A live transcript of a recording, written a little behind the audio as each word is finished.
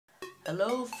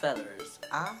Hello fellas,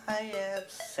 I am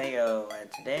Saeng,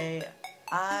 and today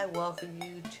I welcome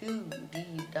you to the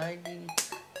 90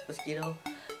 Mosquito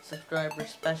subscriber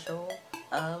special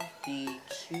of the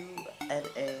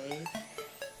Q&A,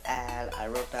 and I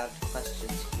wrote down the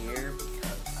questions here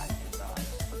because I do not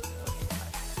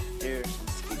there's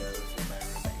mosquitoes in my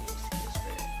room that you see this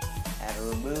video, and I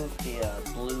removed the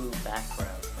blue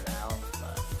background for now,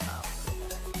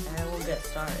 and we'll get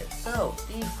started. So,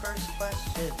 the first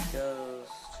question goes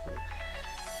to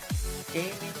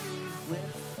Gaming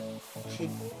with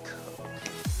Chico.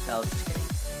 No, just kidding.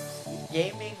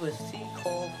 Gaming with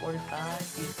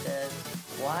C-Cole45, he says,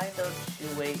 why don't you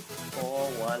wait for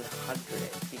 100?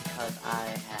 Because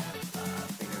I have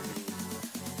bigger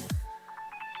news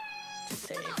to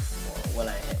save for when I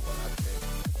hit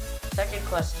 100. Second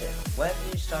question, when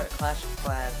did you start Clash of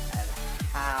Clans and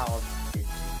how did you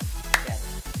get it?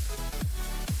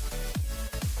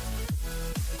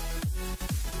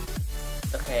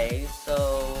 Okay,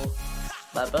 so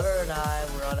my brother and I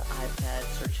were on an iPad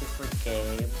searching for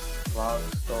games, long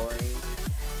story,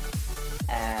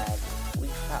 and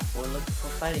we're looking for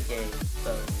fighting games,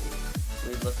 so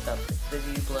we looked up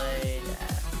Infinity Blade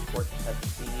and 1400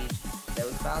 Siege, and then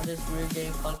we found this weird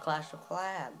game called Clash of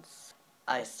Clans.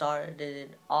 I started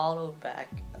it all back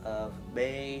of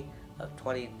May of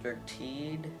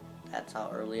 2013, that's how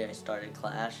early I started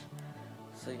Clash.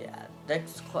 So yeah,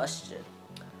 next question.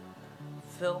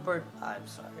 Filbert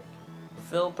IQ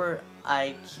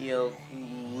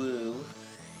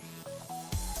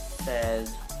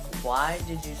says, why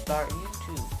did you start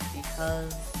YouTube?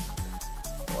 Because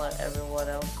what everyone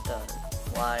else does.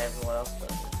 Why everyone else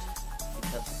does it?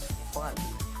 Because it's fun.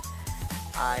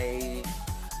 I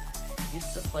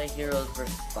used to play Heroes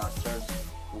vs. Monsters.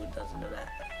 Whoever doesn't know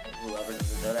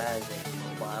that is a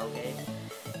mobile game.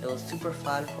 It was super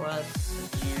fun for us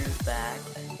years back,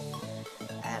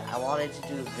 and I wanted to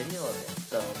do a video of it.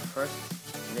 So the first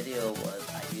video was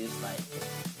I used my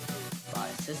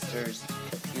sister's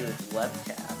computer's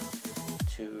webcam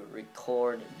to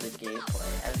record the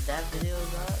gameplay, and that video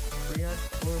got 300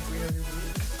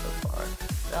 views so far.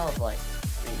 That was like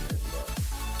 3 years ago.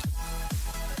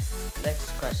 Next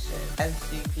question.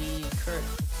 MCP Kurt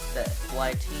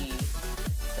YT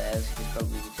says he's from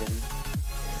Legion.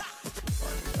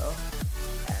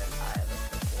 And I have a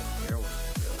pimple here, which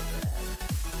is really bad.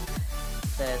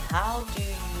 Says, how do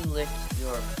you lick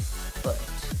your foot?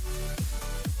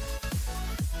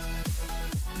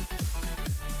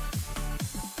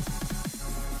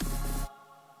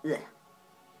 Yeah.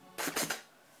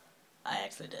 I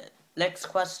actually did. Next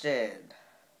question.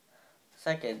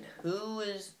 Second, who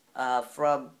is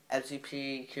from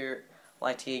MCP here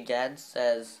YT again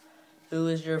says, who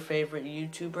is your favorite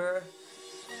YouTuber?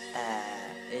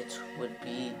 It would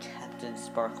be Captain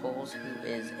Sparkles, who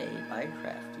is a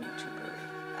Minecraft YouTuber,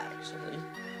 actually.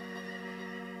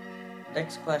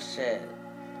 Next question.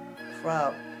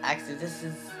 This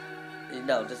is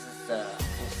the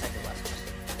second last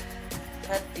question.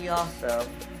 Pet the Awesome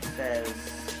says,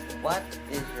 what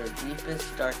is your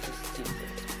deepest, darkest secret?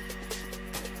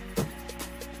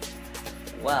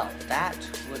 Well, that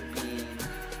would be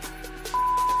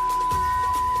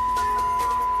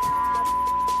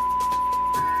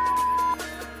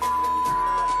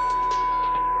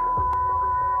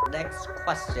next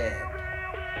question.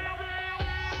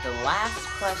 The last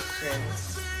question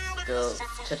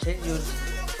continued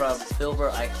from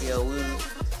Filbert IKOU's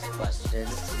question,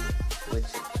 which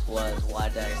was, why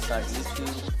did I start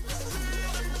YouTube?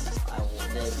 I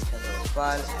did because it was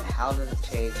fun, and how does it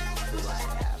change who I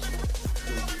am,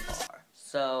 who you are?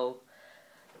 So,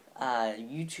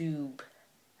 YouTube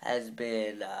has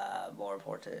been more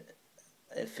important.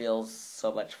 It feels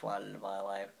so much fun in my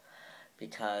life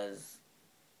because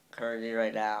currently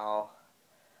right now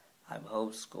I'm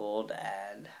homeschooled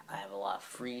and I have a lot of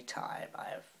free time. I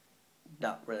have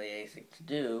not really anything to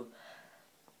do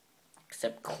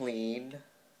except clean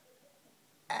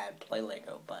and play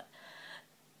Lego, but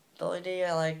the only thing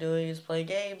I like doing is play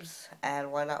games,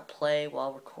 and why not play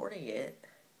while recording it?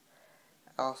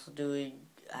 Also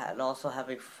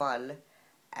having fun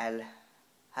and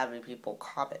having people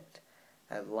comment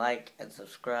and like and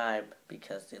subscribe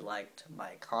because they liked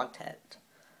my content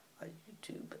on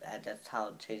YouTube, and that's how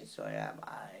it changed who I am.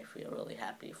 I feel really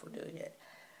happy for doing it.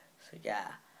 So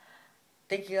yeah,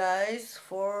 thank you guys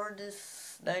for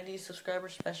this 90 subscriber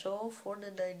special for the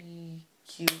 90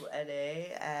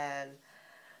 Q&A, and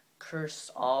curse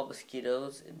all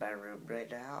mosquitoes in my room right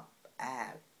now.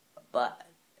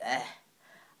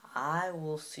 I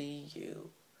will see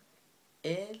you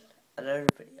in another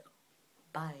video.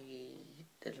 Bye.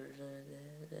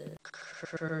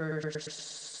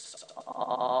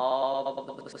 all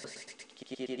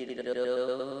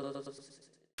mosquitoes.